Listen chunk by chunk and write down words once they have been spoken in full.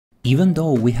Even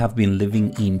though we have been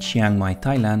living in Chiang Mai,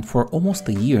 Thailand for almost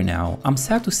a year now, I'm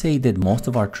sad to say that most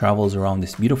of our travels around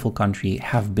this beautiful country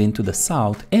have been to the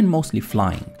south and mostly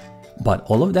flying. But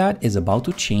all of that is about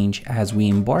to change as we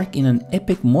embark in an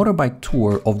epic motorbike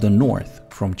tour of the north,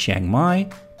 from Chiang Mai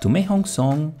to Mae Hong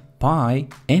Son, Pai,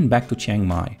 and back to Chiang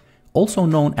Mai, also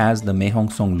known as the Mae Hong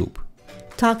Son Loop.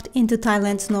 Tucked into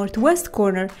Thailand's northwest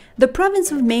corner, the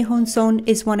province of Mae Hong Son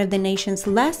is one of the nation's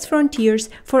last frontiers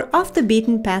for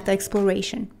off-the-beaten-path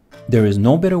exploration. There is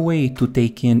no better way to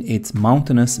take in its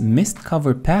mountainous,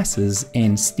 mist-covered passes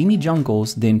and steamy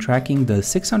jungles than tracking the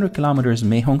 600 km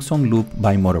Mae Hong Son Loop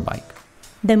by motorbike.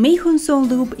 The Mae Hong Son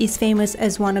Loop is famous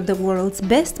as one of the world's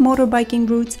best motorbiking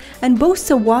routes and boasts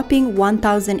a whopping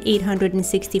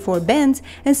 1,864 bends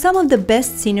and some of the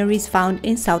best sceneries found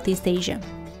in Southeast Asia.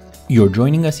 You're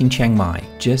joining us in Chiang Mai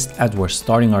just as we're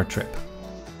starting our trip.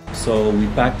 So we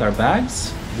packed our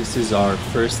bags. This is our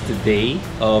first day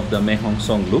of the Mae Hong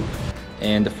Son Loop,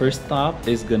 and the first stop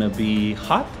is gonna be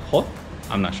Hot.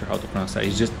 I'm not sure how to pronounce that.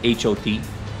 It's just H-O-T.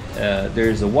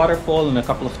 There's a waterfall and a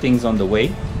couple of things on the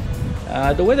way.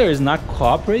 The weather is not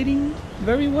cooperating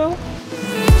very well.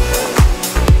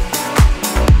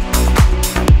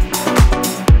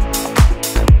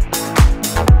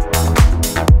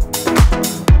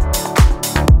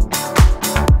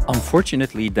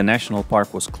 Unfortunately, the national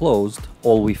park was closed.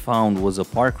 All we found was a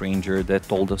park ranger that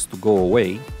told us to go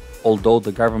away. Although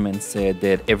the government said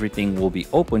that everything will be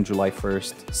open July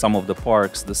 1st, some of the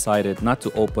parks decided not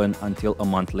to open until a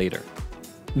month later.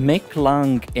 Mae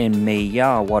Klang and Mae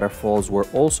Ya waterfalls were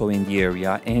also in the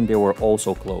area and they were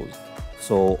also closed.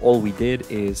 So all we did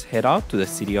is head out to the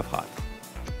city of Hot.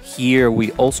 Here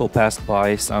we also passed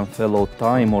by some fellow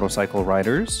Thai motorcycle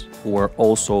riders who were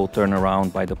also turned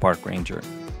around by the park ranger.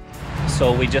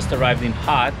 So we just arrived in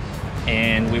Hot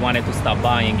and we wanted to stop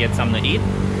by and get something to eat.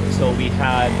 So we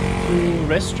had 2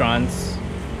 restaurants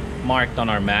marked on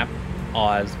our map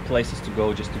as places to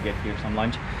go just to get here some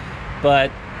lunch. But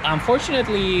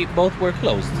unfortunately, both were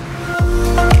closed.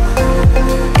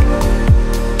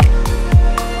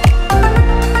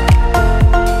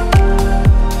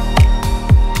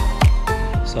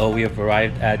 So we have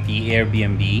arrived at the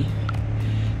Airbnb.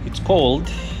 It's called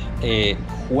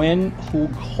Quen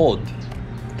Hug Hod,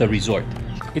 the resort.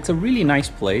 It's a really nice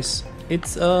place.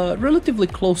 It's relatively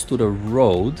close to the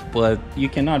road, but you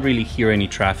cannot really hear any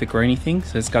traffic or anything.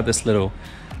 So it's got this little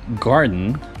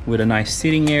garden with a nice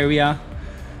sitting area.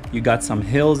 You got some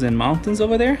hills and mountains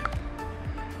over there.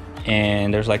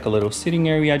 And there's like a little sitting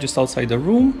area just outside the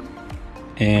room.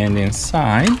 And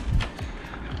inside,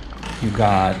 you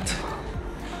got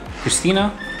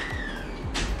Christina.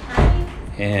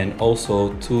 And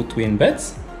also 2 twin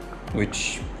beds,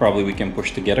 which probably we can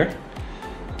push together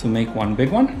to make one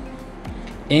big one.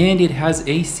 And it has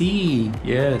AC.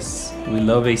 Yes, we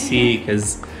love AC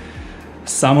because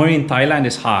summer in Thailand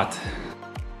is hot.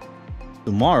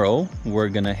 Tomorrow we're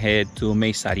gonna head to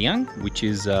Mae Sariang, which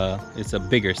is it's a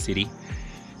bigger city.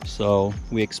 So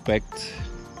we expect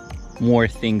more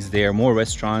things there, more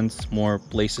restaurants, more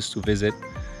places to visit.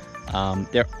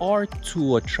 There are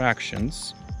 2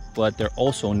 attractions, but they're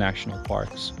also national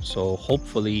parks. So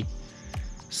hopefully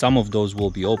some of those will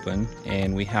be open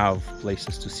and we have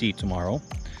places to see tomorrow.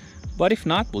 But if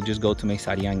not, we'll just go to Mae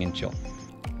Sariang and chill.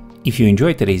 If you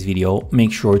enjoyed today's video,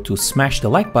 make sure to smash the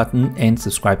like button and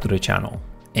subscribe to the channel.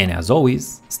 And as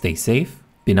always, stay safe,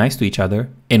 be nice to each other,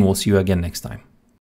 and we'll see you again next time.